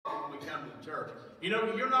come to the church. You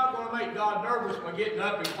know, you're not going to make God nervous by getting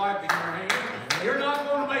up and clapping your hands. You're not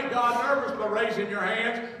going to make God nervous by raising your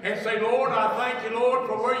hands and say, Lord, I thank you, Lord,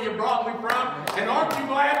 for where you brought me from. And aren't you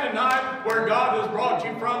glad tonight where God has brought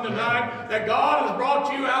you from tonight? That God has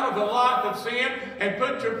brought you out of the life of sin and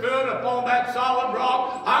put your foot upon that solid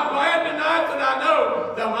rock. I'm glad tonight that I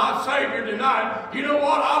know that my Savior tonight, you know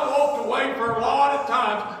what? I walked away for a lot of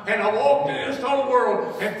times, and I walked in this whole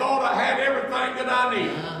world and thought I had everything that I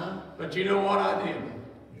needed. But you know what I did?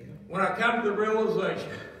 When I come to the realization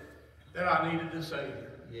that I needed a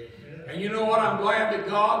Savior. And you know what? I'm glad that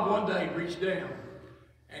God one day reached down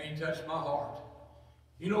and He touched my heart.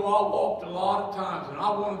 You know, I walked a lot of times and I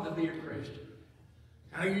wanted to be a Christian.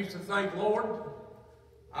 And I used to think, Lord,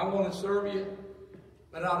 I want to serve you,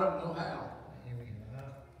 but I don't know how.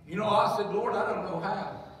 You know, I said, Lord, I don't know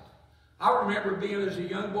how. I remember being as a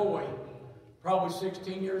young boy, probably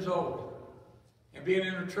 16 years old, and being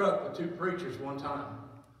in a truck with two preachers one time.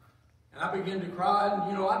 And I began to cry,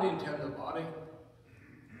 and you know, I didn't tell nobody.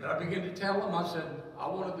 But I began to tell them, I said, I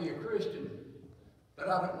want to be a Christian, but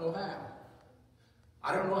I don't know how.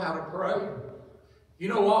 I don't know how to pray. You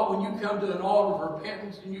know what? When you come to an altar of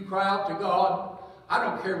repentance and you cry out to God, I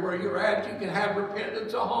don't care where you're at, you can have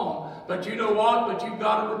repentance at home. But you know what? But you've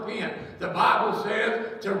got to repent. The Bible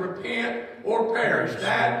says to repent or perish.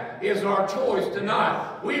 That is our choice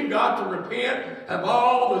tonight. We've got to repent of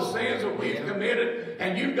all the sins that we've committed,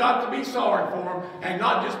 and you've got to be sorry for them and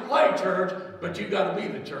not just play church, but you've got to be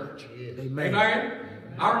the church. Amen. Amen.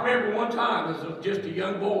 I remember one time as just a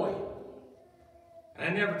young boy, and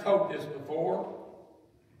I never told this before,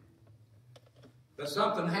 but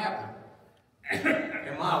something happened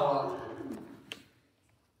in my life,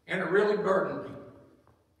 and it really burdened me.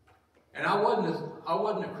 And I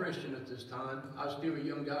wasn't a Christian at this time. I was still a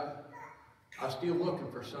young guy. I was still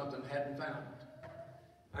looking for something, hadn't found it.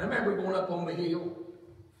 I remember going up on the hill,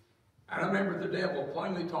 and I remember the devil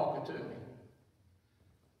plainly talking to me.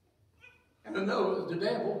 And I know it was the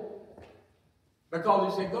devil,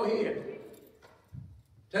 because he said, go ahead,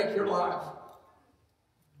 take your life.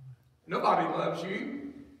 Nobody loves you.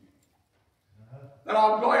 And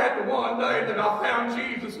I'm glad that one day that I found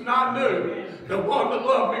Jesus, and I knew the one that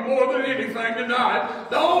loved me more than anything tonight,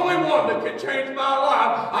 the only one that could change my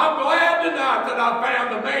life. I'm glad tonight that I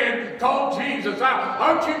found a man called Jesus.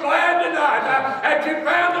 Aren't you glad tonight that you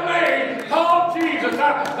found a man called Jesus,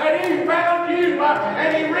 that He found you,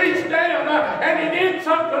 and He reached down, and He did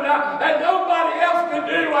something that nobody else could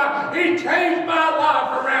do. He changed my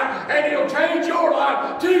life around, and He'll change your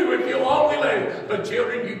life too if you'll only let Him. But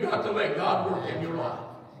children, you've got to let God work in your life.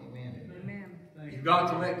 Amen. You've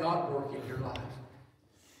got to let God work in your life.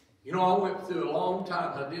 You know, I went through a long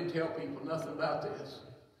time. I didn't tell people nothing about this.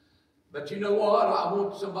 But you know what? I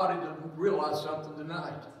want somebody to realize something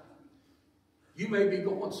tonight. You may be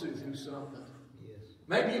going through something. Yes.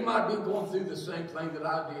 Maybe you might be going through the same thing that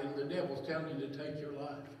I did, and the devil's telling you to take your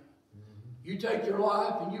life. You take your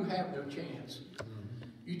life and you have no chance.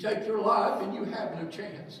 You take your life and you have no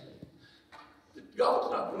chance.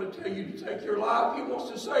 God's not going to tell you to take your life. He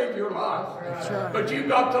wants to save your life. Right. But you've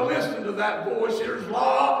got to listen to that voice. There's a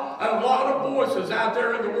lot of voices out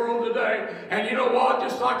there in the world today. And you know what?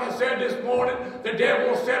 Just like I said this morning, the devil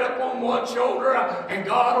will set up on one shoulder and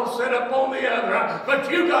God will set up on the other.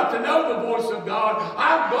 But you've got to know the voice of God.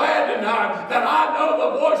 I'm glad tonight that I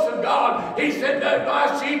know the voice of God. He said that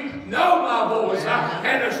my sheep know my voice,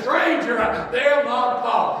 and a stranger they'll not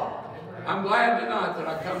follow. I'm glad tonight that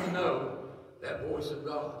I come to know that voice of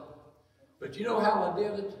God. But you know how I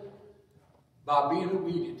did it? By being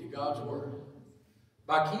obedient to God's word.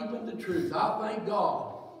 By keeping the truth. I thank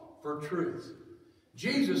God for truth.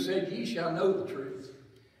 Jesus said, ye shall know the truth,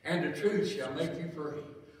 and the truth shall make you free.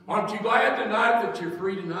 Aren't you glad tonight that you're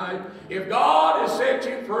free tonight? If God has set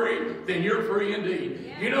you free, then you're free indeed.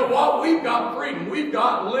 Yeah. You know what? We've got freedom. We've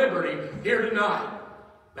got liberty here tonight.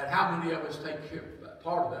 But how many of us take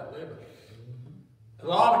part of that liberty? A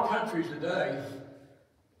lot of countries today,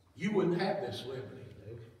 you wouldn't have this liberty.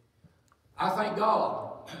 I thank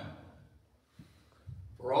God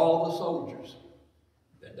for all the soldiers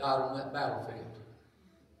that died on that battlefield,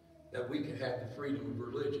 that we could have the freedom of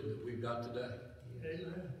religion that we've got today.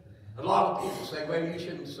 Amen. A lot of people say, well, you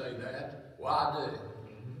shouldn't say that. Well, I do.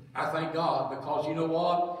 I thank God, because you know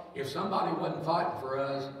what? If somebody wasn't fighting for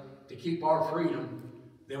us to keep our freedom,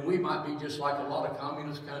 then we might be just like a lot of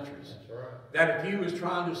communist countries. That's right. That if you was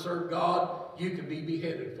trying to serve God, you could be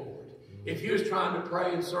beheaded for it. If you was trying to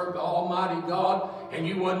pray and serve the Almighty God, and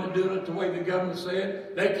you wasn't doing it the way the government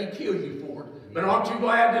said, they could kill you for it. But aren't you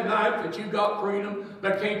glad tonight that you got freedom?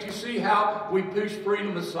 But can't you see how we push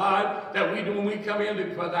freedom aside? That we do when we come into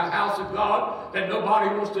the house of God, that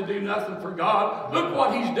nobody wants to do nothing for God. Look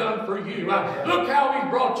what He's done for you. Look how He's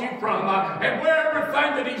brought you from. And where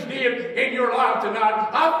everything that He's did in your life tonight.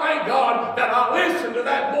 I thank God that I listened to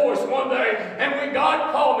that voice one day. And when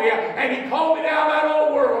God called me, and He called me down that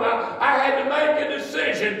old world, I had to make a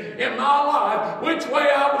decision in my life which way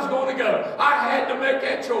I was going to go. I had to make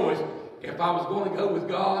that choice. If I was going to go with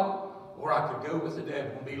God, or I could go with the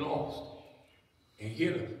devil and be lost and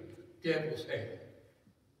hit a devil's head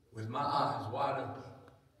with my eyes wide open,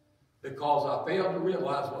 because I failed to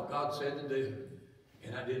realize what God said to do,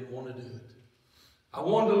 and I didn't want to do it. I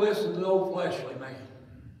wanted to listen to the old fleshly man.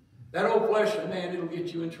 That old fleshly man, it'll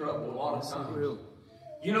get you in trouble a lot of times.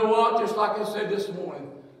 You know what? Just like I said this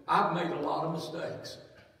morning, I've made a lot of mistakes.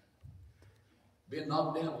 Been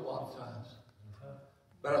knocked down a lot of times.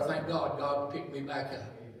 But I thank God, God picked me back up.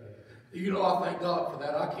 You know, I thank God for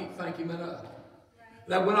that. I keep thanking Him enough.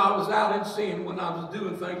 That when I was out in sin, when I was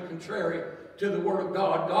doing things contrary to the Word of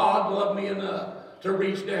God, God loved me enough to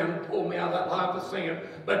reach down and pull me out of that life of sin.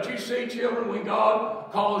 But you see, children, when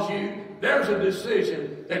God calls you, there's a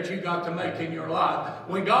decision that you got to make in your life.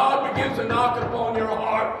 When God begins to knock upon your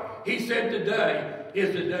heart, He said today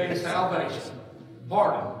is the day of salvation.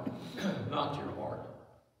 Pardon, not your heart.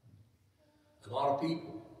 A lot of people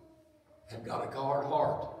have got a hard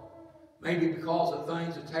heart. Maybe because of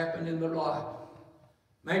things that's happened in their life.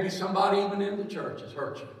 Maybe somebody even in the church has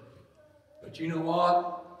hurt you. But you know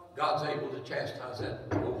what? God's able to chastise that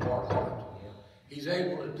old hard heart. He's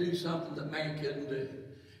able to do something that man couldn't do.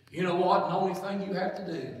 You know what? And the only thing you have to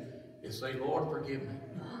do is say, Lord, forgive me.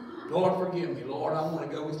 Lord, forgive me. Lord, I want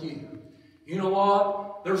to go with you. You know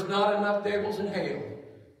what? There's not enough devils in hell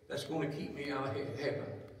that's going to keep me out of heaven.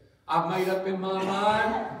 I've made up in my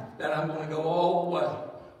mind that I'm going to go all the way.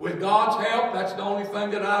 With God's help, that's the only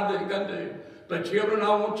thing that I can do. But children,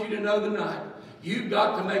 I want you to know tonight, you've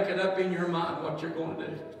got to make it up in your mind what you're going to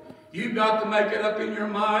do. You've got to make it up in your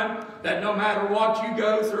mind that no matter what you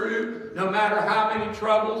go through, no matter how many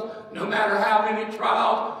troubles, no matter how many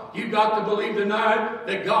trials, you've got to believe tonight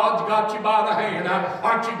that God's got you by the hand.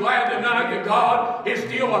 Aren't you glad tonight that God is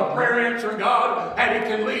still a prayer answering God and He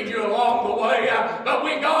can lead you along the way? But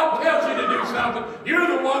when God tells you to do something, you're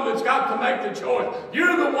the one that's got to make the choice.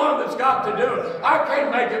 You're the one that's got to do it. I can't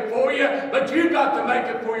make it for you, but you've got to make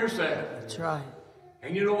it for yourself. That's right.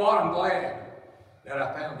 And you know what? I'm glad that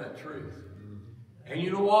I found that truth. And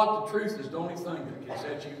you know what? The truth is the only thing that can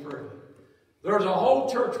set you free. There's a whole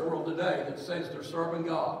church world today that says they're serving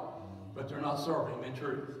God, but they're not serving Him in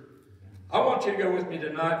truth. I want you to go with me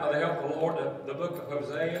tonight, by the help of the Lord, to the book of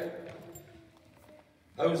Hosea.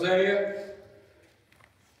 Hosea,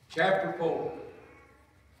 chapter 4.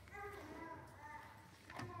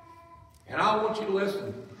 And I want you to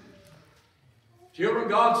listen. Children,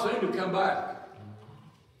 God's soon to come back.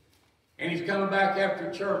 And He's coming back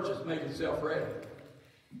after church has made itself ready.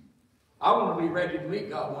 I want to be ready to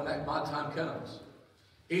meet God when my time comes.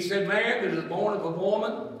 He said, man that is born of a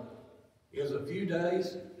woman is a few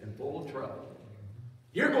days and full of trouble.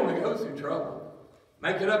 You're going to go through trouble.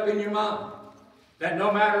 Make it up in your mind that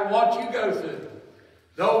no matter what you go through,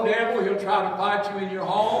 the old devil, he'll try to fight you in your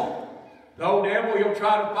home. The old devil, he'll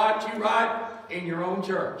try to fight you right in your own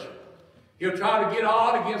church. He'll try to get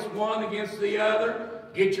odd against one, against the other.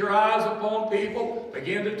 Get your eyes upon people.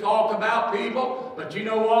 Begin to talk about people. But you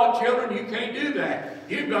know what, children? You can't do that.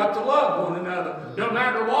 You've got to love one another. No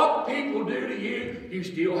matter what people do to you, you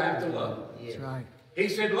still have to love them. That's right. He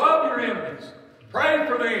said, love your enemies. Pray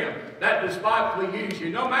for them that despitefully use you.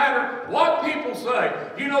 No matter what people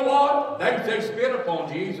say. You know what? They spit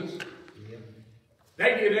upon Jesus.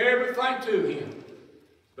 They did everything to Him.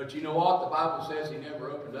 But you know what? The Bible says He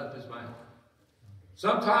never opened up His mouth.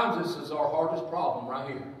 Sometimes this is our hardest problem right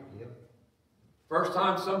here. First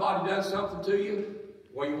time somebody does something to you,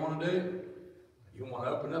 what you want to do? You want to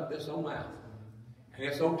open up this old mouth. And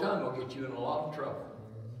this old tongue will get you in a lot of trouble.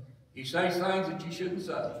 You say things that you shouldn't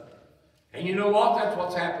say. And you know what? That's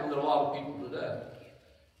what's happened to a lot of people today.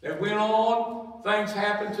 They went on, things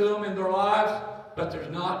happen to them in their lives, but they're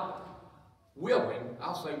not willing,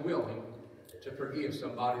 I'll say willing, to forgive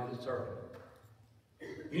somebody that's hurt them.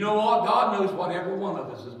 You know what? God knows what every one of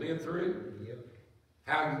us has been through.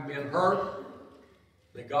 How you've been hurt.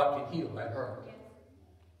 That God can heal that hurt.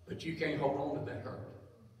 But you can't hold on to that hurt.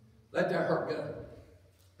 Let that hurt go.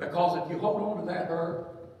 Because if you hold on to that hurt,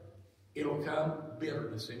 it'll come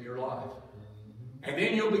bitterness in your life. And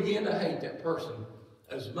then you'll begin to hate that person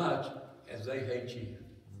as much as they hate you.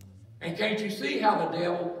 And can't you see how the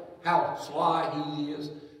devil, how sly he is?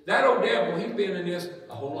 That old devil, he's been in this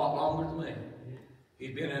a whole lot longer than me.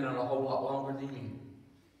 He's been in it a whole lot longer than you.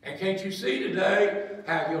 And can't you see today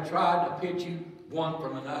how he'll try to pit you one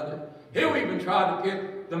from another? He'll even try to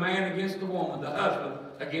pit the man against the woman, the husband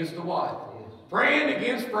against the wife. Friend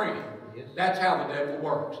against friend. That's how the devil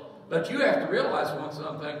works. But you have to realize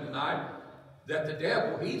something tonight, that the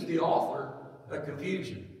devil, he's the author of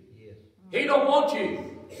confusion. He don't want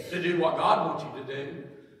you to do what God wants you to do.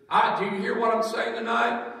 Do you hear what I'm saying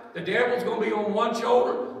tonight? The devil's going to be on one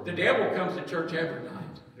shoulder. The devil comes to church every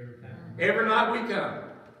night. Every night we come,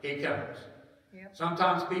 he comes.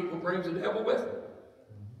 Sometimes people bring the devil with them.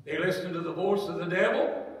 They listen to the voice of the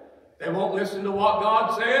devil. They won't listen to what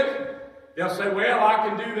God says. They'll say, well, I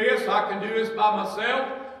can do this. I can do this by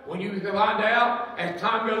myself. When you find out, as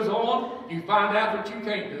time goes on, you find out that you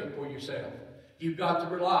can't do it for yourself. You've got to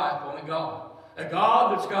rely upon a God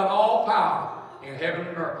that's got all power in heaven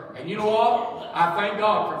and earth. And you know what? I thank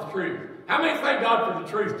God for the truth. How many thank God for the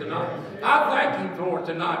truth tonight? I thank Him for it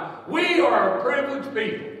tonight. We are a privileged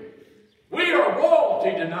people. We are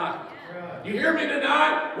royalty tonight. You hear me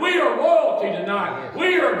tonight? We are royalty tonight.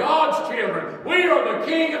 We are God's children. We are the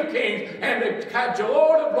King of Kings and the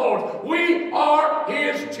Lord of Lords. We are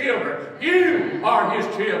His children. You are His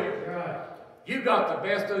children. You got the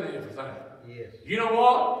best of everything. You know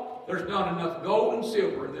what? There's not enough gold and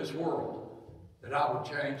silver in this world that I would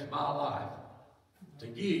change my life to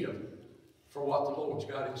give for what the Lord's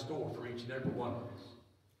got in store for each and every one of us.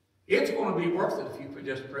 It's going to be worth it if you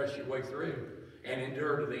just press your way through and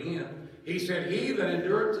endure to the end. He said, he that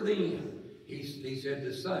endureth to the end, he said,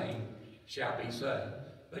 the same shall be saved.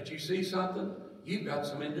 But you see something? You've got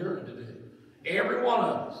some enduring to do. Every one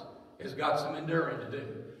of us has got some enduring to do.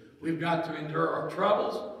 We've got to endure our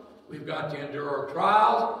troubles. We've got to endure our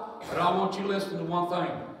trials. But I want you to listen to one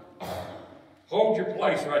thing. Hold your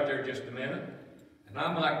place right there just a minute, and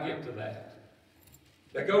I might get to that.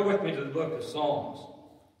 But go with me to the book of Psalms.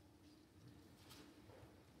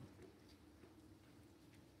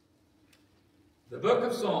 The book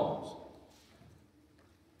of Psalms.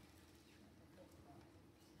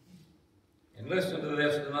 And listen to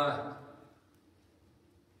this tonight.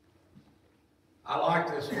 I like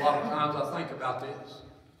this a lot of times. I think about this.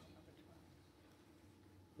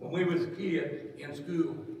 When we was a kid in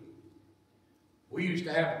school, we used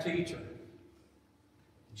to have a teacher.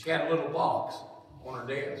 She had a little box on her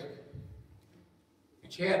desk.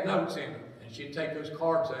 And she had notes in it. And she'd take those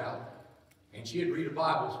cards out. And she'd read a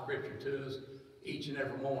Bible scripture to us each and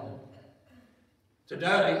every morning.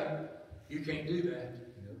 Today, you can't do that.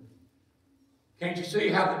 Can't you see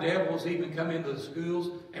how the devil's even come into the schools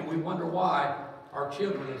and we wonder why our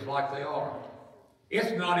children is like they are?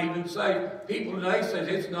 It's not even safe. People today say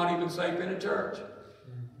it's not even safe in a church.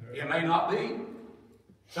 It may not be.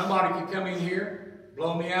 Somebody could come in here,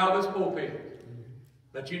 blow me out of this pulpit.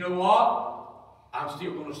 But you know what? I'm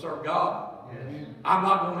still going to serve God. I'm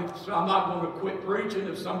not going to quit preaching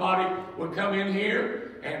if somebody would come in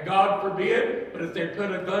here, and God forbid, but if they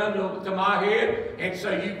put a gun to my head and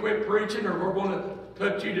say, you quit preaching or we're going to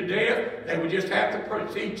put you to death, they would just have to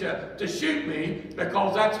proceed to shoot me,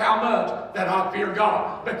 because that's how much that I fear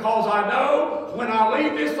God. Because I know when I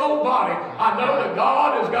leave this old body, I know that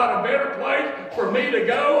God has got a better place for me to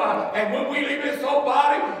go. And when we leave this old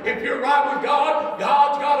body, if you're right with God,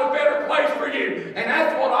 God's got a better place for you. And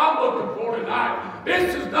that's what I'm looking for tonight.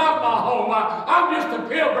 This is not my home. I'm just a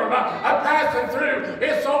pilgrim. I'm passing through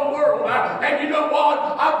this old world. And you know what?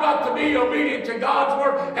 I've got to be obedient to God's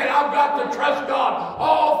word, and I've got to trust God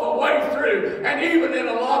all the way through. And even in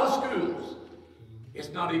a lot of schools, it's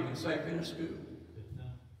not even safe in a school.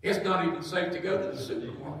 It's not even safe to go to the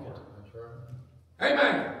supermarket.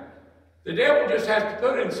 Amen. The devil just has to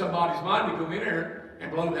put it in somebody's mind to go in there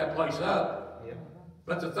and blow that place up.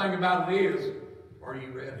 But the thing about it is, are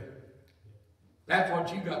you ready? That's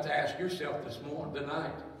what you got to ask yourself this morning,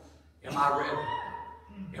 tonight. Am I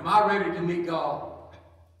ready? Am I ready to meet God?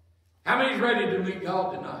 How many's ready to meet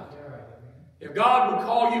God tonight? If God would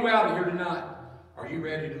call you out of here tonight, are you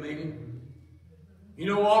ready to meet Him? You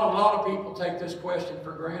know what? A lot of people take this question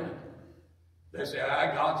for granted. They say,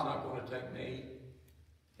 God's not going to take me.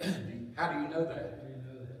 How do you know that?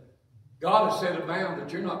 God has set a bound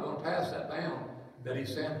that you're not going to pass that bound that He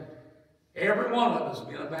set. Every one of us has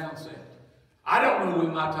been a bound set. I don't know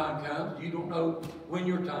when my time comes. You don't know when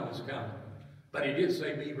your time is coming. But He did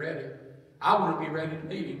say, be ready. I want to be ready to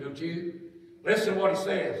meet Him, don't you? Listen to what He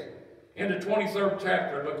says. In the 23rd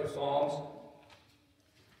chapter of the book of Psalms.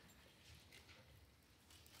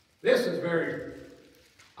 This is very,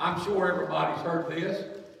 I'm sure everybody's heard this,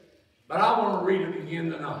 but I want to read it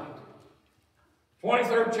again tonight.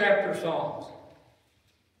 23rd chapter of Psalms.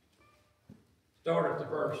 Start at the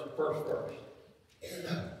first verse.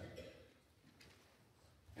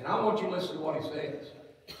 And I want you to listen to what he says.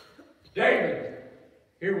 David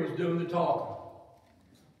here was doing the talking.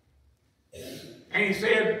 And he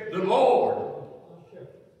said, the Lord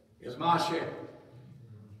is my shepherd.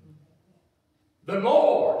 The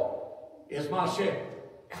Lord is my shepherd.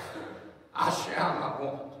 I shall not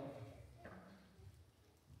want.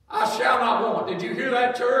 I shall not want. Did you hear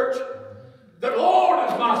that, church? The Lord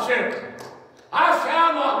is my shepherd. I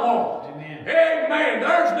shall not want. Amen. Amen.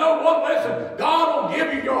 There's no one. Listen, God will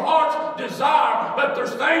give you your heart's desire, but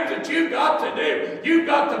there's things that you've got to do. You've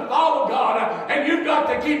got to follow God, and you've got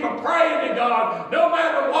to keep praying to God, no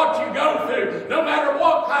matter what you go through, no matter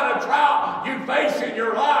what kind of trial you face in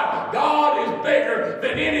your life. God is bigger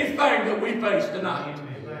than anything that we face tonight.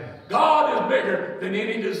 Amen. God is bigger than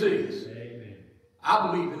any disease. Amen. I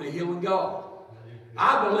believe in a healing God.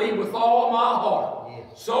 I believe with all my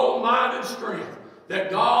heart, soul, mind, and strength, that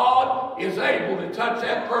God is able to touch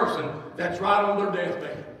that person that's right on their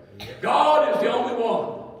deathbed. God is the only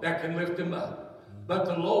one that can lift them up. But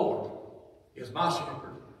the Lord is my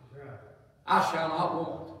shepherd. I shall not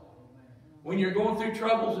want. When you're going through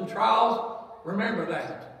troubles and trials, remember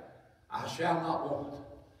that. I shall not want.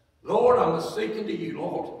 Lord, I'm seeking to you,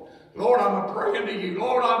 Lord. Lord, I'm praying to you.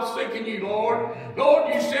 Lord, I'm seeking you, Lord.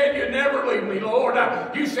 Lord, you said you'd never leave me, Lord.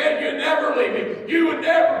 You said you'd never leave me. You would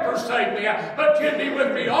never forsake me. But you'd be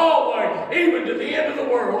with me always, even to the end of the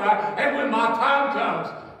world. And when my time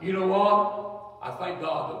comes, you know what? I thank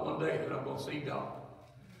God that one day that I'm going to see God.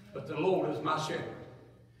 But the Lord is my shepherd.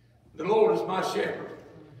 The Lord is my shepherd.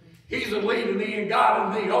 He's leading me and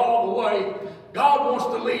guiding me all the way. God wants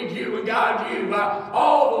to lead you and guide you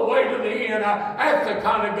all the way to the end. That's the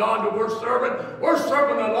kind of God that we're serving. We're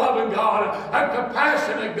serving a loving God, a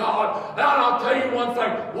compassionate God. And I'll tell you one thing.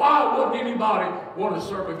 Why wouldn't anybody want to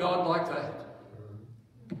serve a God like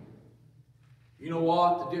that? You know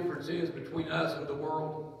what the difference is between us and the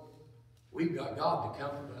world? We've got God to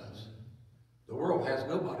comfort us. The world has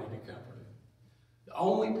nobody to comfort him. The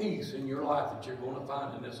only peace in your life that you're going to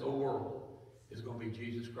find in this whole world is going to be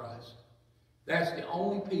Jesus Christ. That's the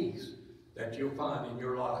only peace that you'll find in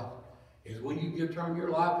your life, is when you turn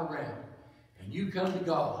your life around and you come to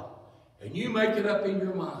God and you make it up in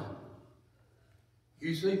your mind.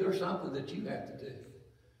 You see, there's something that you have to do.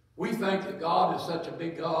 We think that God is such a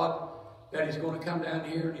big God that he's going to come down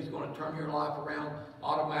here and he's going to turn your life around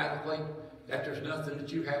automatically, that there's nothing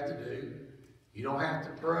that you have to do. You don't have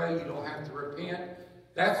to pray. You don't have to repent.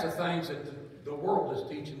 That's the things that the world is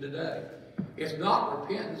teaching today. It's not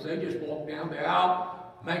repentance. They just walk down the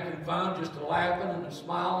aisle, making fun, just laughing and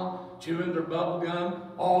smiling, chewing their bubble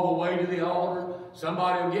gum all the way to the altar.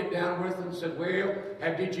 Somebody will get down with them and say, well,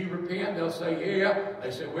 did you repent? They'll say, yeah.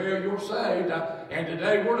 They say, well, you're saved. And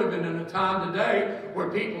today we're living in a time today where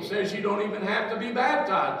people says you don't even have to be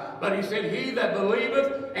baptized. But he said, he that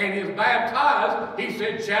believeth and is baptized, he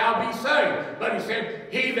said, shall be saved. But he said,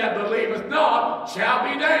 he that believeth not shall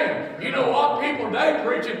be damned. You know what? People today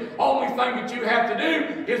preaching, only thing that you have to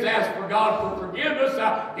do is ask for God for forgiveness.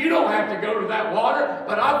 You don't have to go to that water.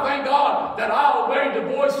 But I thank God that I obeyed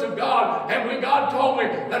the voice of God. And when God told me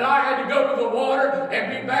that I had to go to the water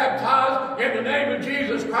and be baptized in the name of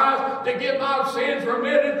Jesus Christ to get my sins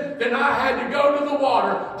remitted, then I had to go to the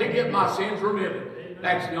water to get my sins remitted.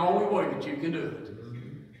 That's the only way that you can do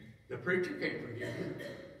it. The preacher can't forgive you.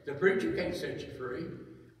 The preacher can't set you free.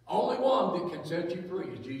 Only one that can set you free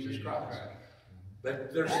is Jesus Christ.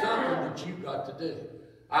 But there's something that you've got to do.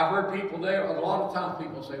 I've heard people there, a lot of times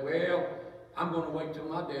people say, well, I'm going to wait till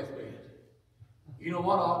my deathbed. You know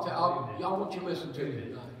what? Y'all want you to listen to me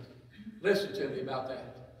tonight. Listen to me about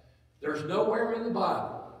that. There's nowhere in the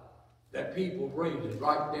Bible that people waited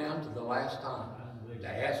right down to the last time to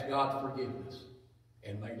ask God forgiveness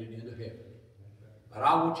and made it into heaven. But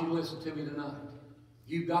I want you to listen to me tonight.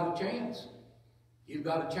 You've got a chance. You've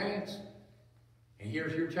got a chance. And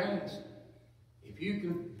here's your chance. If you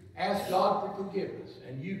can ask God for forgiveness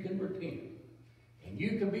and you can repent and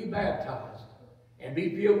you can be baptized and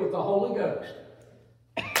be filled with the Holy Ghost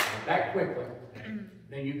that quickly,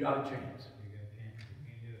 then you've got a chance.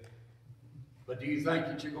 But do you think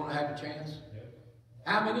that you're going to have a chance?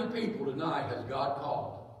 How many people tonight has God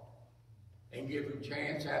called and given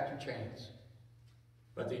chance after chance,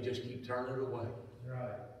 but they just keep turning it away?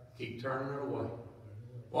 Right. Keep turning it away.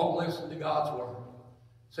 Won't listen to God's word.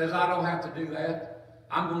 Says, I don't have to do that.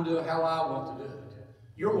 I'm going to do it how I want to do it.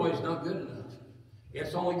 Your way's not good enough.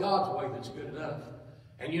 It's only God's way that's good enough.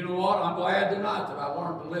 And you know what? I'm glad tonight that I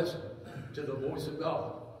learned to listen to the voice of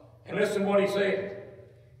God. And listen what he said.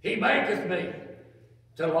 He maketh me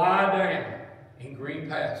to lie down in green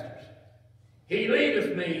pastures. He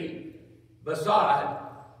leadeth me beside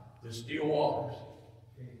the still waters.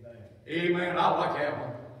 Amen. I like that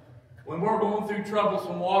one. When we're going through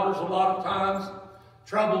troublesome waters, a lot of times,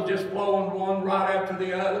 trouble just flowing one right after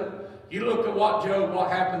the other. You look at what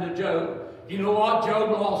happened to Job. You know what?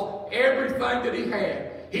 Job lost everything that he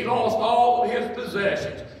had. He lost all of his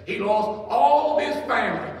possessions. He lost all of his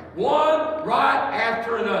family. One right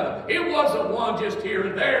after another. It wasn't one just here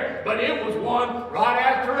and there, but it was one right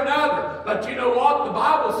after another. But you know what? The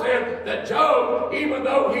Bible said that Job, even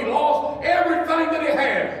though he lost everything that he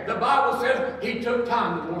had, the Bible says he took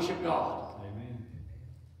time to worship God. Amen.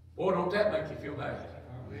 Boy, don't that make you feel bad?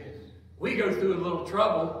 Amen. We go through a little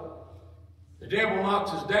trouble. The devil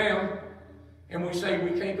knocks us down, and we say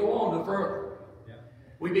we can't go on no further. Yeah.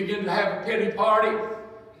 We begin to have a pity party,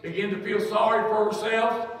 begin to feel sorry for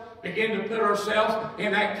ourselves, begin to put ourselves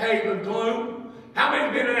in that cave of gloom. How many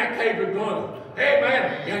have been in that cave of gloom?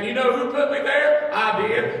 Amen. And you know who put me there? I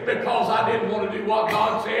did, because I didn't want to do what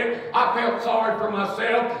God said. I felt sorry for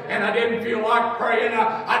myself, and I didn't feel like praying.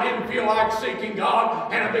 I didn't feel like seeking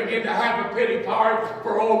God, and I began to have a pity party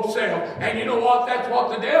for old self. And you know what? That's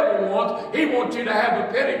what the devil wants. He wants you to have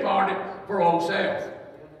a pity party for old self.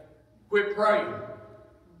 Quit praying.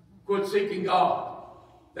 Quit seeking God.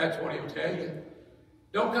 That's what he'll tell you.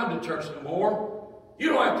 Don't come to church no more. You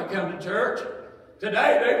don't have to come to church.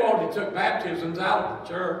 Today, they've already took baptisms out of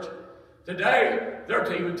the church. Today,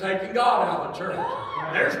 they're even taking God out of the church.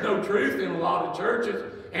 There's no truth in a lot of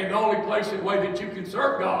churches, and the only place and way that you can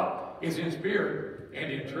serve God is in spirit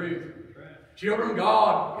and in truth. Children,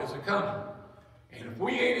 God is a coming. And if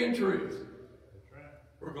we ain't in truth,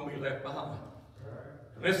 we're going to be left behind.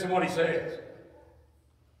 And listen to what he says.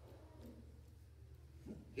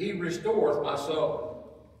 He restoreth my soul.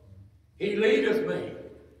 He leadeth me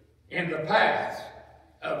in the paths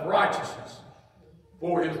of righteousness.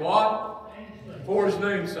 For his what? For his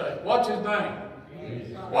name's sake. What's his name?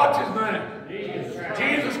 What's his name?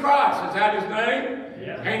 Jesus Christ. Is that his name?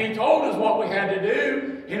 Yeah. And he told us what we had to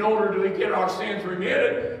do in order to get our sins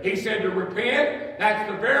remitted. He said to repent. That's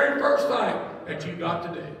the very first thing that you've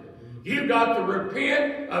got to do. You've got to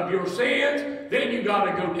repent of your sins. Then you've got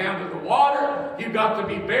to go down to the water. You've got to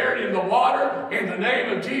be buried in the water in the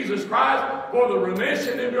name of Jesus Christ for the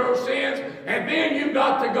remission of your sins. And then you've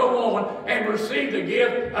got to go on and receive the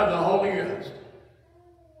gift of the Holy Ghost.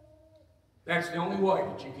 That's the only way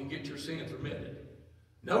that you can get your sins remitted.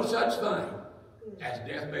 No such thing as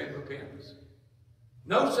deathbed repentance.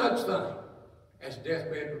 No such thing as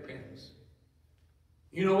deathbed repentance.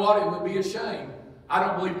 You know what? It would be a shame. I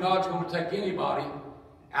don't believe God's going to take anybody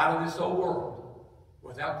out of this old world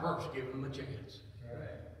without first giving them a chance. Right.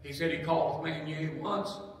 He said he calleth man yea once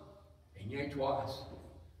and yea twice,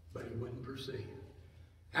 but he wouldn't perceive.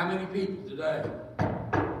 How many people today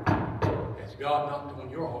has God knocked on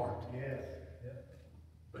your heart? Yes. Yep.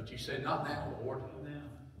 But you said, not now, Lord.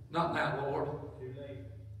 Not now, Lord. Too late.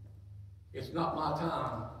 It's not my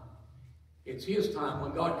time. It's his time.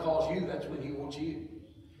 When God calls you, that's when he wants you.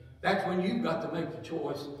 That's when you've got to make the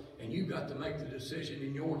choice and you've got to make the decision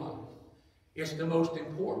in your life. It's the most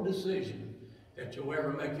important decision that you'll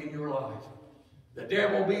ever make in your life. The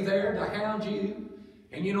devil will be there to hound you.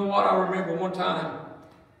 And you know what? I remember one time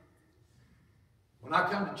when I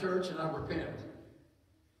come to church and I repent.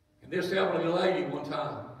 And this elderly lady one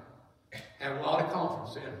time had a lot of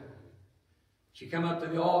confidence in her. She come up to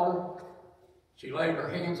the altar. She laid her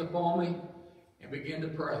hands upon me and began to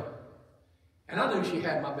pray. And I knew she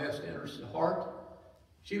had my best interest at heart.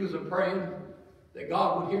 She was praying that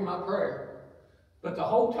God would hear my prayer. But the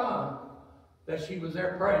whole time that she was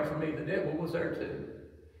there praying for me, the devil was there too.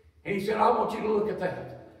 And he said, I want you to look at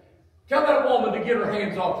that. Tell that woman to get her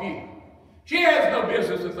hands off you. She has no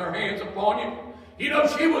business with her hands upon you. You know,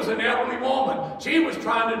 she was an elderly woman. She was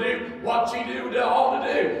trying to do what she ought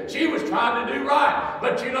to do. She was trying to do right.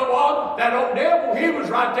 But you know what? That old devil, he was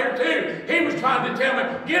right there too. He was trying to tell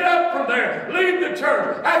me, get up from there. Leave the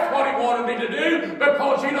church. That's what he wanted me to do.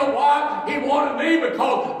 Because you know why? He wanted me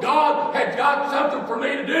because God had got something for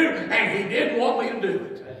me to do. And he didn't want me to do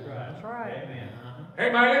it. That's right. That's right. Amen.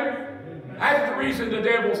 Amen. That's the reason the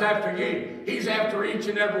devil's after you. He's after each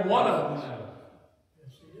and every one of us.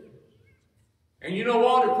 And you know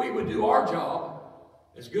what? If we would do our job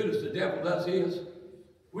as good as the devil does his,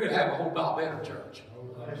 we'd have a whole lot better church.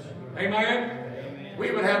 Amen? Amen. We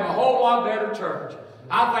would have a whole lot better church.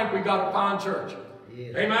 I think we got a fine church.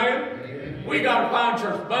 Yes. Amen? Amen? We got a fine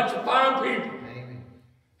church, a bunch of fine people. Amen.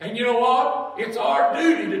 And you know what? It's our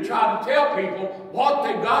duty to try to tell people what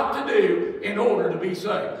they've got to do in order to be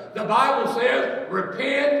saved. The Bible says,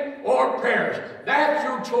 repent or perish. That's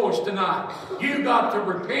your choice tonight. You've got to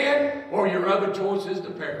repent, or your other choice is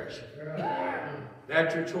to perish.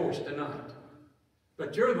 That's your choice tonight.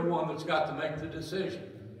 But you're the one that's got to make the decision.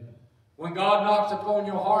 When God knocks upon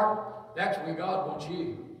your heart, that's when God wants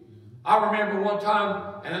you. I remember one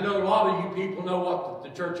time, and I know a lot of you people know what the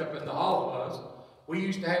church up in the hall was. We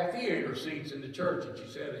used to have theater seats in the church that you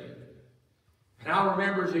sat in. And I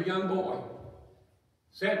remember as a young boy,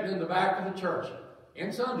 sitting in the back of the church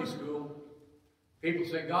in Sunday school. People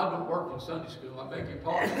say, God don't work in Sunday school. I beg your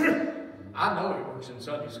pardon. I know He works in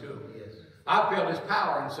Sunday school. I felt His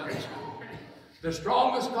power in Sunday school. The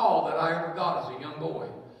strongest call that I ever got as a young boy,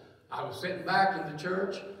 I was sitting back in the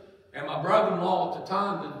church, and my brother-in-law at the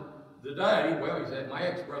time, the day, well, he said my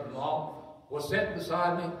ex-brother-in-law, was sitting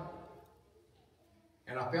beside me,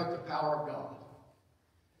 and I felt the power of God.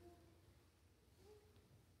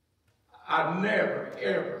 I've never,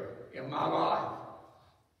 ever in my life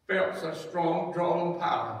felt such strong drawing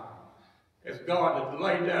power as God had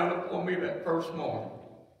laid down upon me that first morning.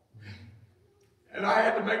 And I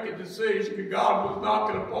had to make a decision, and God was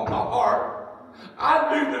knocking upon my heart. I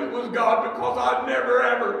knew that it was God because I'd never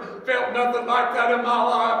ever felt nothing like that in my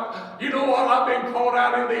life. You know what? I've been caught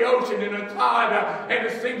out in the ocean in a tide, and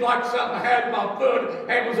it seemed like something had my foot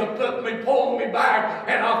and was pulling me back,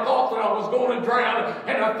 and I thought that I was going to drown,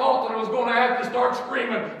 and I thought that I was going to have to start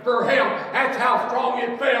screaming for help. That's how strong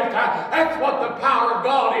it felt. That's what the power of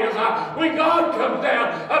God is. When God comes down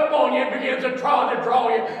upon you and begins to try to draw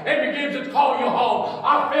you and begins to call you home,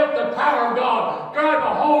 I felt the power of God grab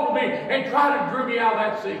a hold of me and try to drew me out of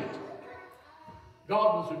that seat.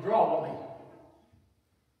 God was a draw me.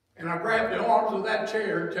 And I grabbed the arms of that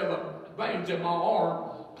chair until the veins in my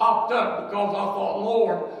arm popped up, because I thought,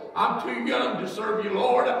 Lord, I'm too young to serve you,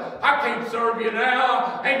 Lord. I can't serve you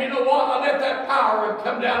now. And you know what? I let that power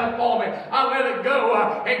come down upon me. I let it go.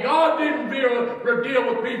 And God didn't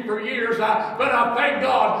deal with me for years. But I thank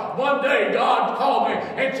God. One day God called me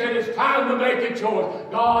and said, it's time to make a choice.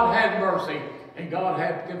 God had mercy. And God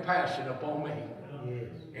had compassion upon me.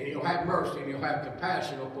 And He'll have mercy and He'll have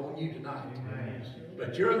compassion upon you tonight.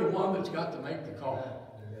 But you're the one that's got to make the call.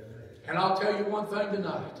 And I'll tell you one thing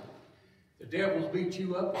tonight. The devil's beat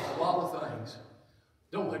you up with a lot of things.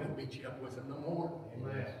 Don't let him beat you up with them no more.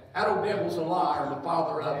 That old devil's a liar and the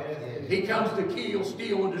father of it. He comes to kill,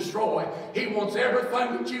 steal, and destroy. He wants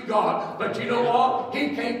everything that you got. But you know what?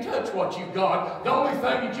 He can't touch what you got. The only thing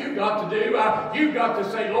that you got to do, you've got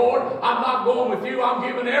to say, Lord, I'm not going with you. I'm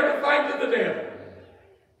giving everything to the devil.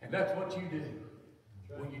 And that's what you do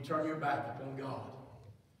when you turn your back upon God.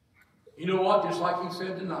 You know what? Just like He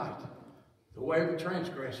said tonight, the way of the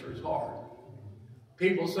transgressor is hard.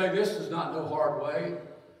 People say this is not no hard way.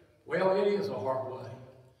 Well, it is a hard way.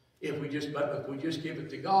 If we just give it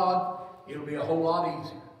to God, it'll be a whole lot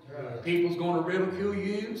easier. People's going to ridicule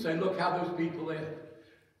you and say, look how those people live.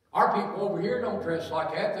 Our people over here don't dress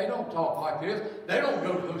like that. They don't talk like this. They don't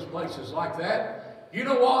go to those places like that. You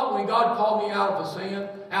know what? When God called me out of a sin,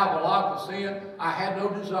 out of a life of sin, I had no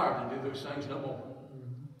desire to do those things no more.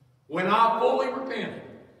 When I fully repented,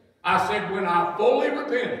 I said when I fully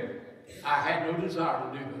repented, I had no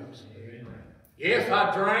desire to do those. Yes,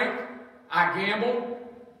 I drank, I gambled,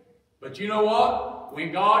 but you know what?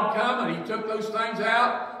 When God come and He took those things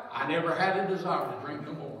out, I never had a desire to drink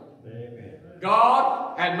no more.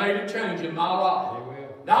 God had made a change in my life.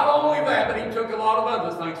 Not only that, but He took a lot of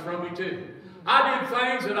other things from me too. I did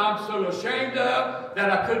things that I'm so ashamed of that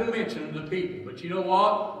I couldn't mention to people. But you know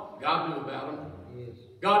what? God knew about them.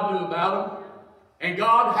 God knew about them. And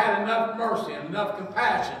God had enough mercy and enough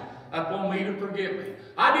compassion upon me to forgive me.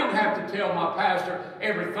 I didn't have to tell my pastor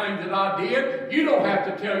everything that I did. You don't have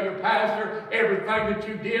to tell your pastor everything that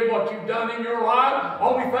you did, what you've done in your life.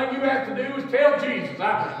 Only thing you have to do is tell Jesus.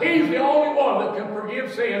 He's the only one that can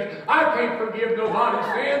forgive sins. I can't forgive nobody's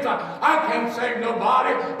sins. I can't save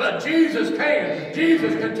nobody, but Jesus can.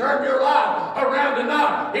 Jesus can turn your life around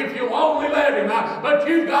tonight if you only let Him. But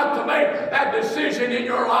you've got to make that decision in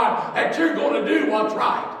your life that you're going to do what's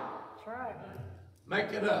right. That's right.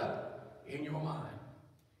 Make it up in your mind.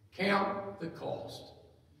 Count the cost.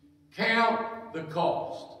 Count the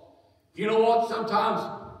cost. You know what? Sometimes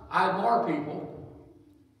I admire people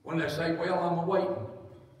when they say, well, I'm waiting.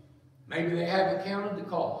 Maybe they haven't counted the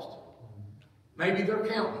cost. Maybe they're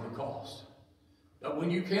counting the cost. But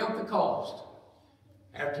when you count the cost,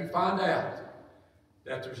 after you find out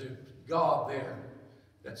that there's a God there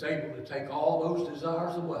that's able to take all those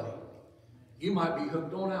desires away, you might be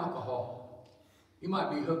hooked on alcohol. You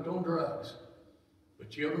might be hooked on drugs. But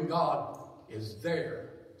children, God is there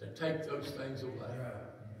to take those things away.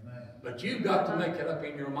 But you've got to make it up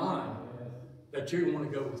in your mind that you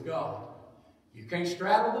want to go with God. You can't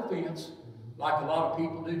straddle the fence like a lot of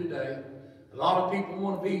people do today. A lot of people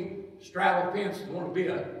want to be straddle fences, want to be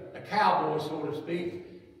a cowboy, so to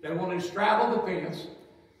speak. They want to straddle the fence.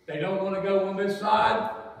 They don't want to go on this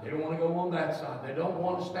side. They don't want to go on that side. They don't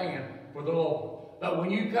want to stand for the Lord. But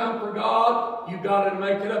when you come for God, you've got to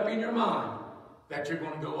make it up in your mind that you're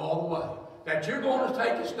going to go all the way. That you're going to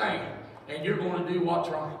take a stand and you're going to do what's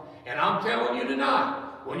right. And I'm telling you tonight,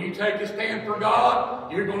 when you take a stand for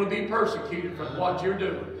God, you're going to be persecuted for what you're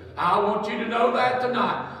doing. I want you to know that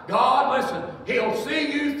tonight. God, listen, He'll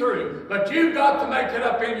see you through, but you've got to make it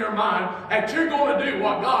up in your mind that you're going to do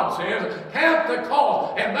what God says. Count the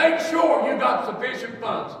cost and make sure you've got sufficient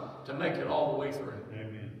funds to make it all the way through.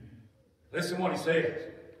 Amen. Listen what He says.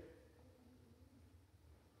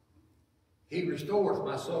 He restores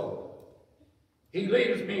my soul. He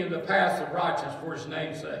leads me in the paths of righteousness for His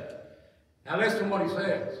name's sake. Now listen what He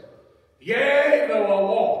says. Yea, though I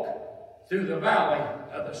walk through the valley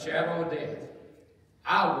of the shadow of death,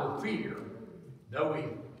 I will fear no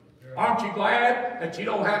evil. Aren't you glad that you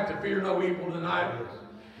don't have to fear no evil tonight?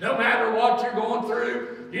 No matter what you're going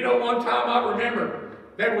through. You know, one time I remember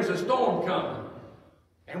there was a storm coming.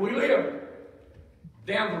 And we lived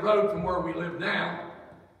down the road from where we live now.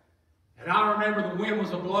 And I remember the wind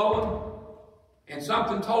was a-blowing. And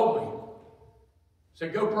something told me.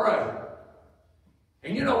 Said, go pray.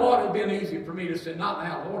 And you know what? It would have been easy for me to say, not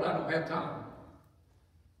now, Lord, I don't have time.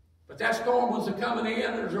 But that storm was coming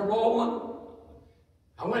in, there's a rolling.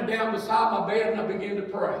 I went down beside my bed and I began to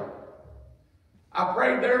pray. I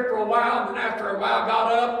prayed there for a while, and then after a while I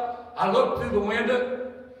got up, I looked through the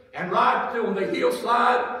window, and right through on the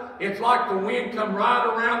hillside, it's like the wind come right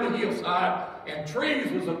around the hillside, and trees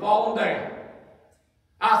was falling down.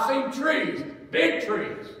 I seen trees, big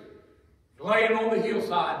trees, laying on the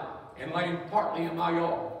hillside and laying partly in my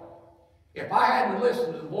yard. If I hadn't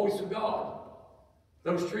listened to the voice of God,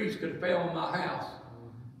 those trees could have fell on my house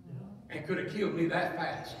and could have killed me that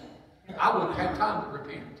fast. I wouldn't have had time to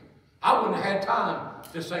repent. I wouldn't have had time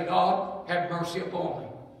to say, God, have mercy upon me.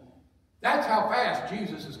 That's how fast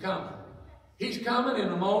Jesus is coming. He's coming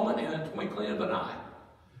in a moment, in a twinkling of an eye.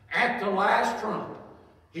 At the last trump,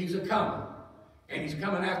 He's a-coming. And He's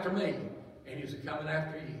coming after me. And He's a-coming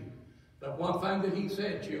after you. But one thing that He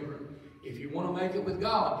said, children, if you want to make it with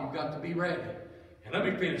God, you've got to be ready. And let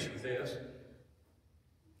me finish with this.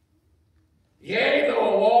 Yea, though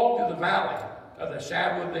I walk through the valley of the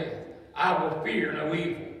shadow of death, I will fear no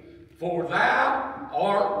evil, for Thou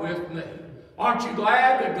art with me. Aren't you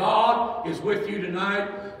glad that God is with you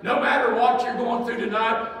tonight? No matter what you're going through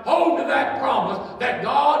tonight, hold to that promise that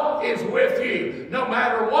God is with you. No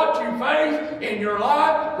matter what you face in your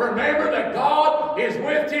life, remember that God is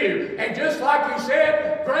with you. And just like He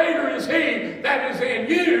said, greater is He that is in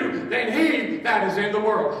you than he that is in the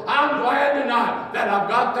world. I'm glad tonight that I've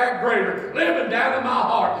got that greater living down in my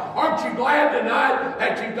heart. Aren't you glad tonight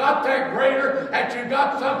that you got that greater, that you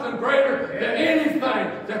got something greater than anything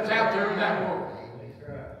that's out there in that world?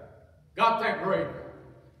 Got that greater.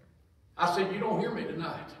 I said, you don't hear me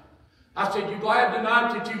tonight. I said, you glad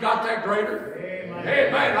tonight that you got that greater? Amen.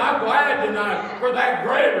 Amen. I'm glad tonight for that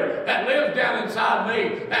greater that lives down inside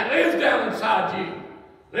me, that lives down inside you.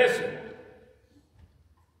 Listen.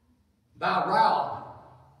 Thy rod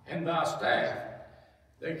and thy staff,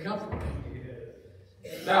 they comfort me.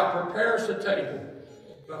 Thou preparest a table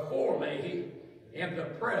before me in the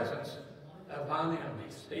presence of thine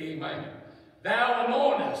enemies. Amen. Thou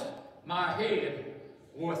anointest my head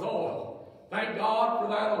with oil. Thank God for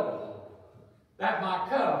that oil, that my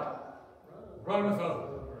cup runneth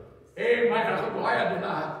over. Amen. I'm glad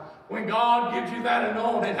tonight when God gives you that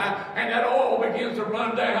anointing and that oil begins to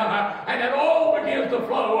run down and that oil begins to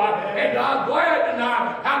flow. And I'm glad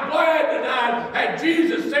tonight that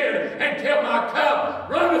Jesus said, until my cup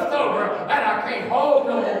runneth over and I can't hold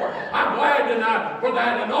no more. I'm glad tonight for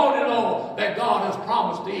that anointed oil that God has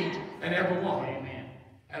promised to each and every one. Amen.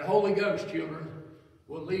 And Holy Ghost, children,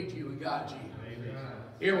 will lead you and guide you. Amen.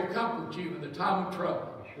 It will comfort you in the time of trouble.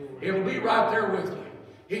 It will be right there with you.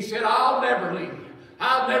 He said, I'll never leave you.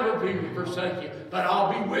 I'll never forsake you. But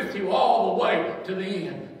I'll be with you all the way to the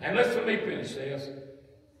end. And listen to me finish this.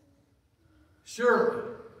 Surely,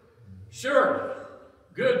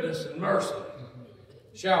 goodness and mercy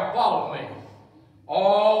shall follow me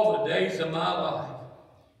all the days of my life.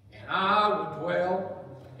 And I will dwell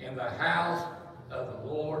in the house of the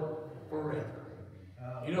Lord forever.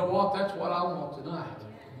 You know what? That's what I want tonight.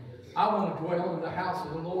 I want to dwell in the house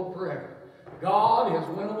of the Lord forever. God has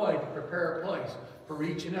went away to prepare a place for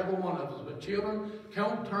each and every one of us. But children,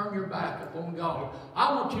 don't turn your back upon God.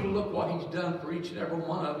 I want you to look what He's done for each and every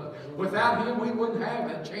one of us. Without Him, we wouldn't have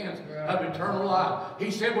that chance of eternal life. He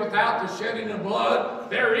said, without the shedding of blood,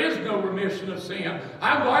 there is no remission of sin.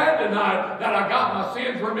 I'm glad tonight that I got my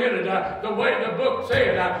sins remitted the way the book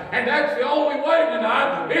said. And that's the only way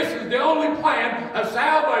tonight. This is the only plan of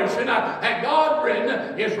salvation that God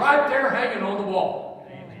written is right there hanging on the wall.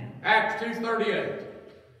 Amen. Acts 2:38.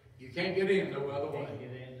 You can't get in no other way.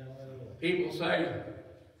 People say,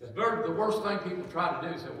 the worst thing people try to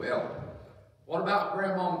do is say, well, what about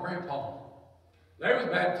Grandma and Grandpa? They was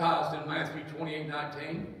baptized in Matthew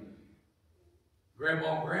 28:19.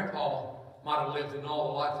 Grandma and Grandpa might have lived in all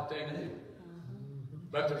the life that they knew.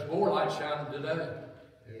 But there's more light shining today.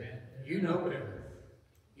 Amen. You know better.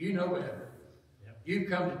 You know better. Yep. You've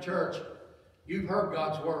come to church. You've heard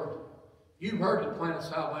God's word. You've heard the plan of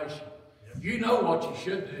salvation. Yep. You know what you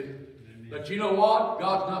should do. Amen. But you know what?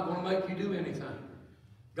 God's not going to make you do anything.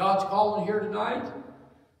 God's calling here tonight.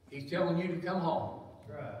 He's telling you to come home.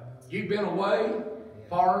 Right. You've been away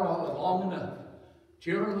far long enough.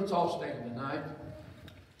 Children, let's all stand tonight.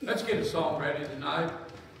 Let's get a song ready tonight.